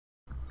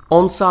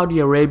On Saudi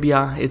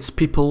Arabia, its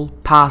people,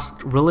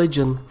 past,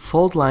 religion,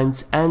 fault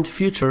lines, and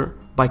future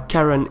by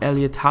Karen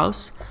Elliott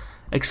House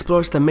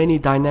explores the many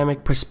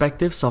dynamic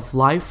perspectives of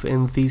life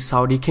in the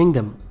Saudi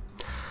kingdom.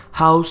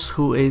 House,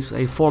 who is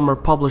a former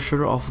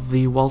publisher of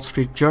the Wall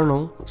Street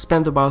Journal,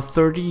 spent about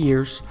 30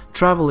 years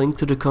traveling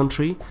to the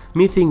country,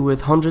 meeting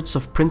with hundreds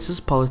of princes,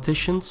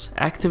 politicians,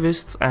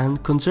 activists,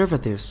 and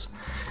conservatives.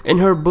 In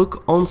her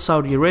book On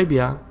Saudi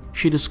Arabia,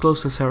 she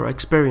discloses her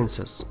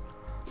experiences.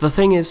 The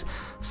thing is,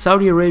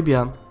 Saudi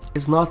Arabia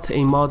is not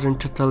a modern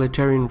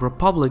totalitarian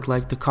republic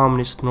like the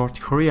communist North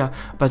Korea,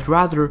 but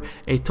rather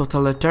a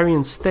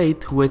totalitarian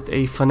state with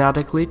a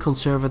fanatically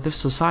conservative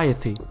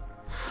society.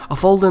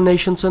 Of all the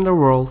nations in the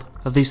world,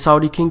 the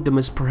Saudi kingdom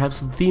is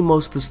perhaps the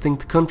most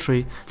distinct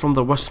country from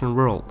the Western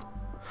world.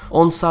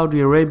 On Saudi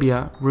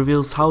Arabia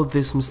reveals how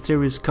this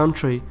mysterious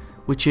country,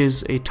 which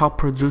is a top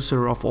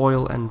producer of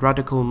oil and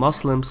radical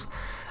Muslims,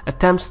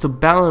 attempts to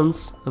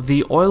balance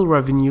the oil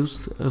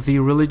revenues, the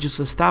religious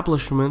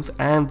establishment,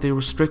 and the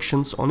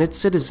restrictions on its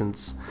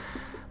citizens.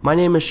 My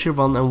name is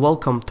Shirvan and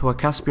welcome to a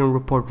Caspian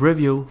Report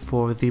review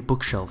for the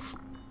bookshelf.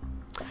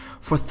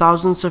 For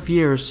thousands of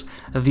years,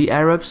 the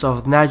Arabs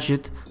of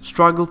Najd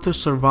struggled to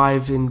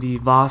survive in the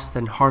vast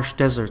and harsh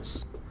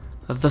deserts.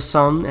 The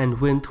sun and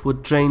wind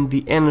would drain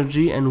the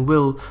energy and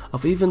will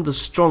of even the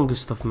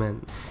strongest of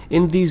men.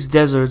 In these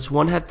deserts,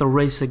 one had to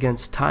race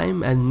against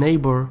time and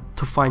neighbor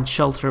to find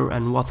shelter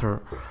and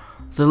water.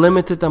 The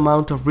limited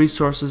amount of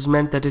resources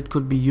meant that it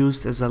could be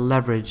used as a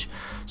leverage.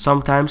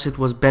 Sometimes it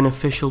was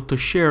beneficial to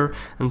share,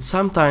 and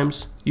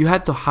sometimes you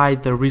had to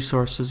hide the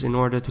resources in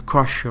order to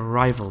crush your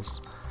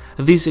rivals.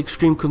 These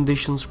extreme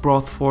conditions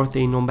brought forth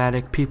a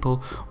nomadic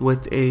people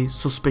with a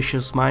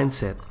suspicious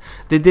mindset.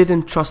 They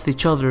didn't trust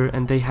each other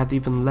and they had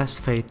even less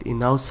faith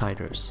in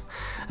outsiders.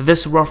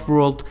 This rough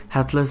world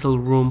had little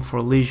room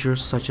for leisure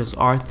such as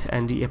art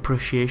and the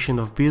appreciation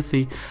of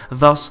beauty.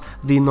 Thus,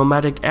 the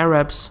nomadic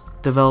Arabs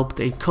developed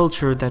a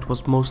culture that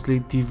was mostly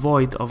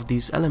devoid of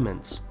these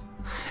elements.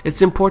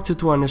 It's important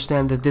to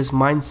understand that this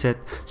mindset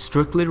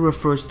strictly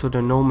refers to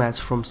the nomads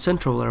from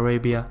Central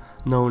Arabia,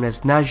 known as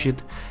Najd,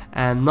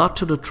 and not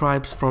to the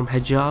tribes from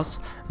Hejaz,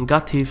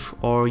 Gatif,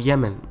 or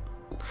Yemen.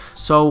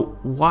 So,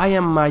 why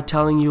am I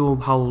telling you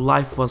how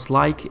life was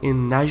like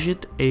in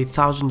Najd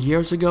 1,000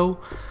 years ago?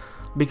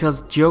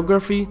 Because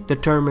geography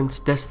determines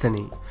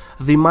destiny.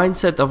 The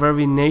mindset of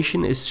every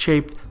nation is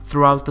shaped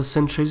throughout the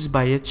centuries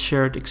by its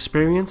shared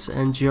experience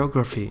and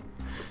geography.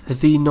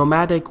 The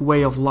nomadic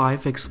way of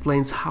life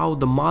explains how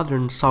the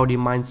modern Saudi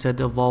mindset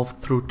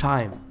evolved through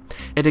time.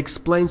 It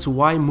explains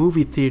why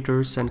movie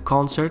theaters and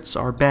concerts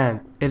are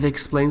banned. It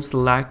explains the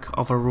lack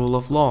of a rule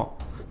of law.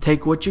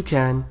 Take what you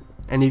can,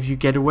 and if you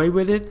get away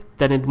with it,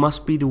 then it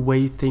must be the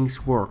way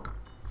things work.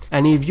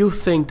 And if you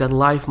think that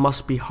life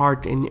must be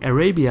hard in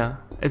Arabia,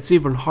 it's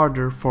even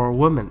harder for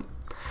women.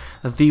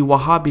 The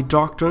Wahhabi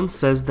doctrine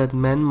says that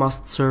men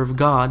must serve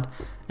God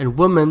and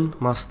women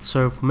must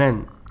serve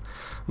men.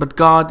 But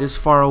God is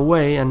far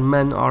away and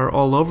men are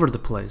all over the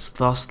place,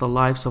 thus the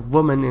lives of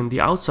women in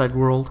the outside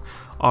world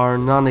are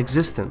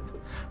non-existent.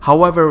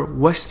 However,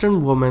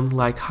 Western women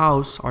like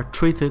House are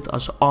treated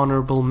as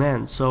honorable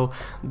men, so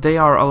they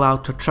are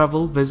allowed to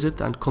travel,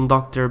 visit, and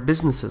conduct their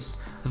businesses.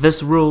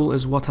 This rule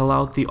is what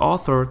allowed the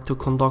author to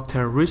conduct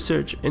her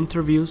research,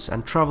 interviews,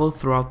 and travel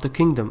throughout the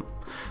kingdom.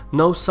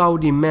 No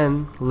Saudi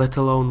men, let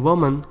alone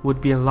women,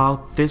 would be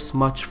allowed this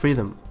much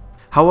freedom.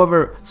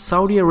 However,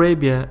 Saudi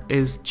Arabia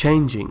is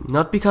changing,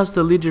 not because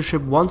the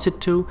leadership wants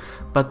it to,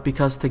 but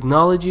because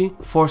technology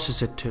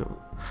forces it to.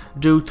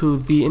 Due to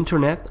the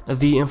internet,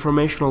 the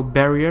informational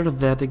barrier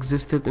that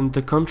existed in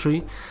the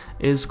country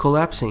is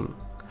collapsing.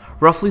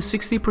 Roughly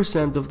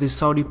 60% of the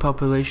Saudi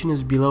population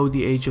is below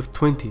the age of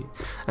 20,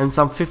 and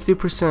some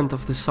 50%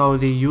 of the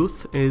Saudi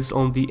youth is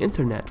on the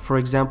internet. For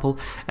example,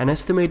 an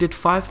estimated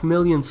 5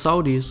 million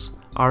Saudis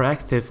are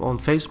active on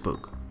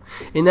Facebook.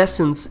 In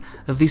essence,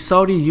 the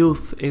Saudi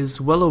youth is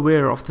well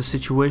aware of the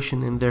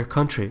situation in their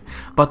country,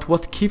 but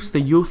what keeps the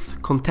youth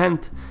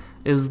content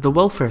is the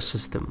welfare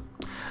system.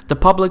 The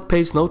public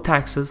pays no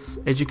taxes,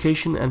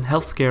 education and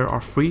healthcare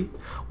are free,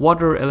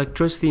 water,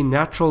 electricity,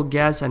 natural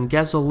gas and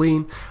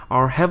gasoline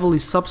are heavily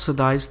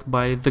subsidized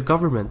by the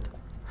government.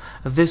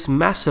 This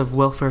massive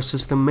welfare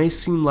system may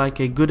seem like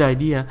a good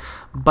idea,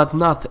 but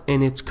not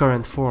in its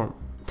current form.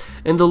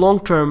 In the long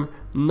term,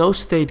 no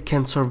state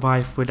can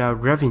survive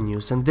without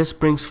revenues, and this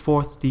brings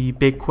forth the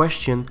big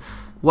question: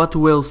 what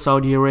will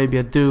Saudi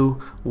Arabia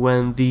do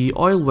when the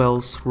oil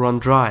wells run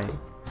dry?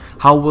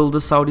 How will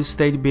the Saudi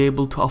state be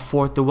able to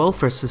afford the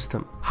welfare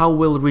system? How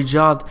will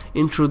Riyadh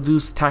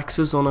introduce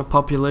taxes on a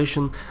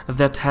population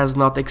that has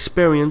not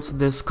experienced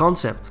this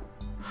concept?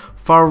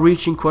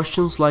 Far-reaching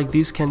questions like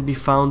these can be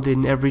found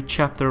in every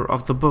chapter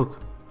of the book.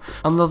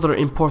 Another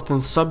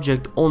important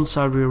subject On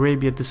Saudi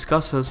Arabia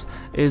discusses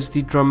is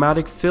the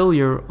dramatic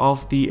failure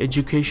of the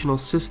educational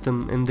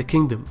system in the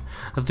kingdom.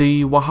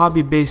 The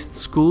Wahhabi-based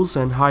schools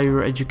and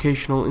higher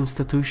educational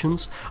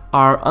institutions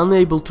are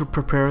unable to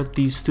prepare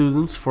these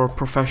students for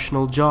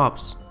professional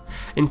jobs.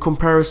 In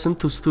comparison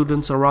to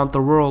students around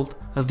the world,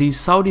 the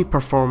Saudi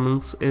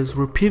performance is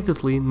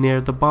repeatedly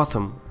near the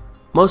bottom.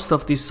 Most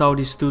of these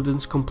Saudi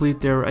students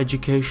complete their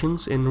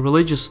educations in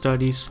religious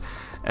studies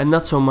and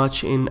not so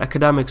much in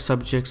academic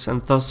subjects,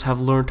 and thus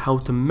have learned how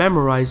to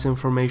memorize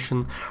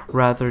information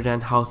rather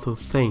than how to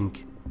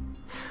think.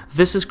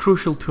 This is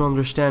crucial to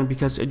understand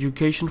because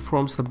education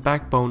forms the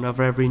backbone of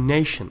every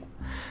nation.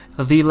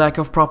 The lack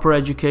of proper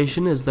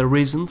education is the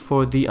reason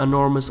for the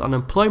enormous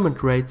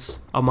unemployment rates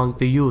among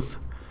the youth.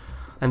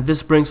 And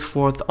this brings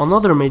forth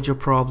another major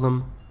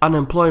problem: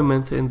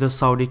 unemployment in the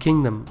Saudi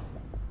kingdom.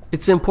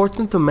 It's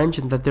important to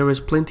mention that there is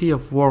plenty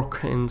of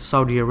work in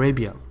Saudi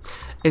Arabia.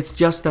 It's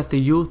just that the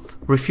youth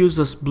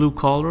refuses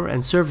blue-collar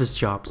and service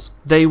jobs.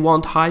 They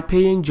want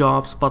high-paying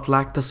jobs but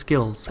lack the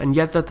skills, and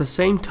yet at the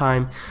same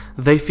time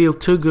they feel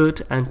too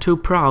good and too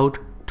proud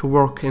to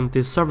work in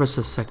the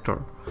services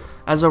sector.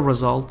 As a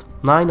result,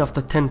 9 of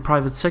the 10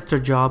 private sector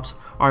jobs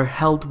are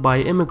held by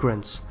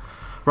immigrants.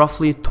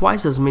 Roughly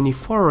twice as many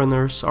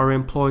foreigners are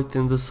employed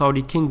in the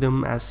Saudi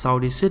kingdom as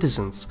Saudi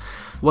citizens.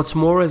 What's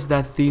more is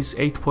that these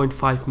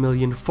 8.5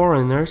 million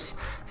foreigners,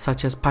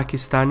 such as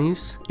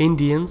Pakistanis,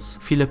 Indians,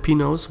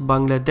 Filipinos,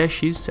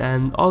 Bangladeshis,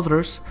 and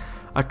others,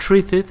 are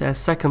treated as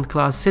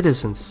second-class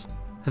citizens.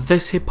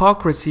 This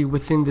hypocrisy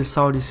within the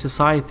Saudi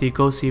society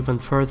goes even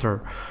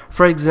further.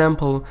 For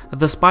example,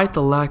 despite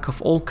the lack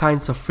of all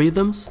kinds of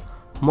freedoms,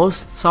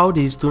 most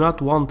Saudis do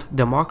not want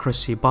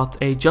democracy but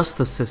a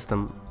justice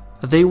system.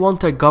 They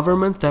want a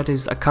government that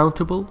is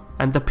accountable,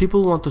 and the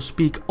people want to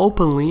speak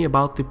openly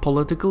about the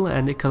political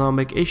and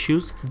economic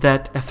issues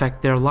that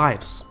affect their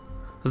lives.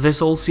 This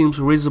all seems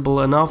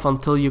reasonable enough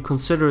until you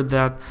consider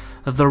that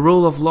the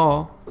rule of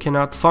law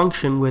cannot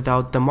function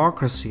without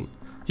democracy.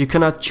 You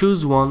cannot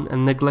choose one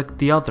and neglect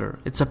the other.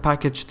 It's a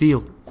package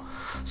deal.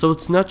 So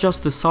it's not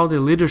just the Saudi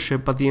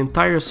leadership but the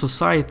entire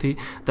society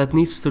that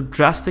needs to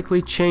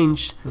drastically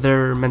change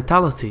their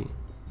mentality.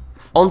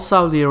 On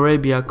Saudi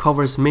Arabia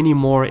covers many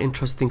more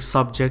interesting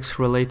subjects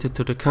related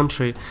to the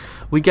country.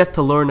 We get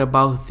to learn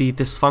about the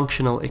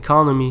dysfunctional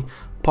economy,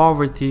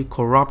 poverty,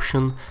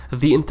 corruption,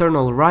 the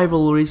internal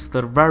rivalries,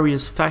 the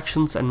various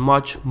factions, and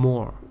much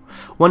more.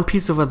 One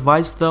piece of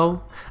advice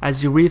though,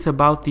 as you read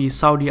about the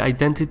Saudi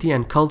identity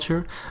and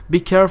culture, be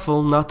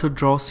careful not to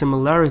draw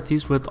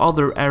similarities with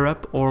other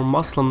Arab or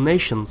Muslim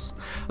nations.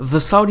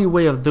 The Saudi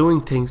way of doing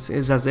things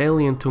is as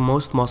alien to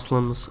most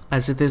Muslims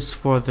as it is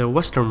for the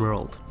Western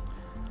world.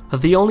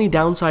 The only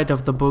downside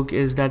of the book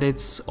is that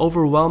it's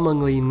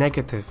overwhelmingly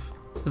negative.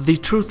 The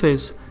truth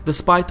is,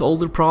 despite all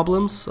the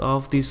problems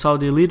of the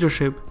Saudi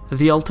leadership,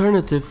 the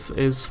alternative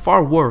is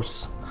far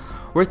worse.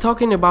 We're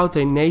talking about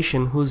a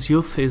nation whose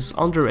youth is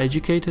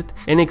undereducated,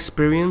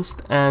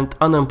 inexperienced, and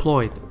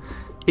unemployed.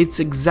 It's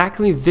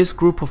exactly this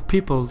group of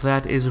people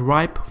that is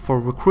ripe for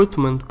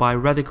recruitment by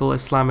radical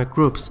Islamic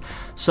groups.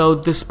 So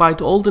despite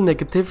all the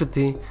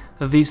negativity,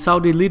 the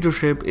Saudi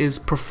leadership is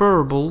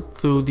preferable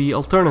to the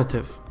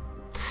alternative.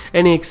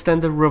 Any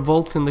extended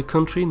revolt in the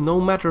country, no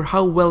matter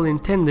how well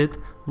intended,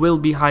 will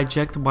be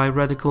hijacked by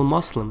radical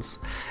Muslims.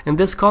 In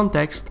this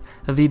context,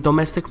 the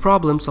domestic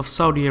problems of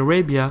Saudi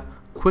Arabia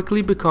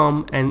quickly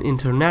become an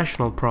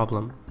international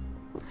problem.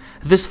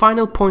 This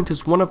final point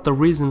is one of the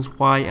reasons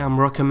why I'm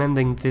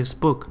recommending this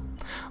book.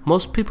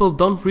 Most people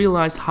don't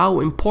realize how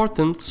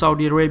important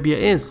Saudi Arabia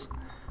is.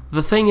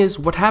 The thing is,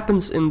 what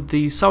happens in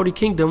the Saudi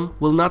kingdom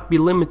will not be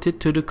limited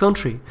to the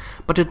country,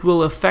 but it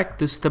will affect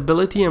the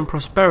stability and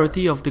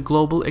prosperity of the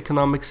global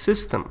economic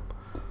system.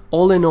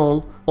 All in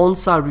all, On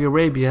Saudi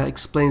Arabia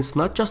explains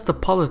not just the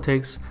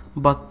politics,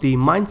 but the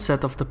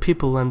mindset of the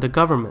people and the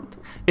government.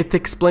 It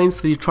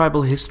explains the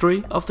tribal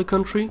history of the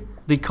country,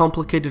 the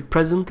complicated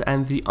present,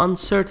 and the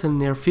uncertain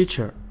near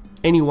future.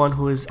 Anyone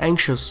who is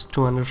anxious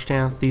to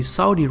understand the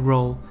Saudi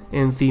role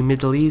in the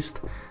Middle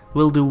East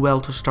will do well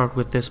to start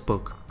with this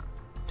book.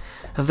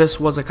 This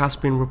was a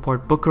Caspian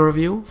Report book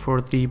review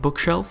for the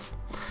bookshelf.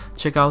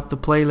 Check out the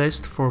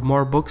playlist for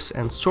more books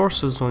and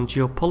sources on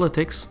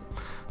geopolitics.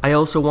 I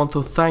also want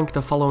to thank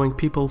the following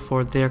people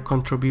for their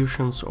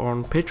contributions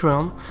on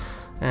Patreon.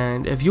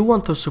 And if you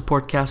want to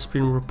support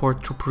Caspian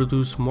Report to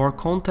produce more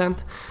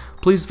content,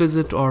 please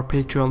visit our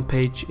Patreon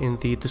page in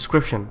the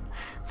description.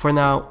 For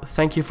now,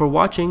 thank you for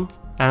watching,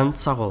 and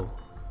Sağ ol.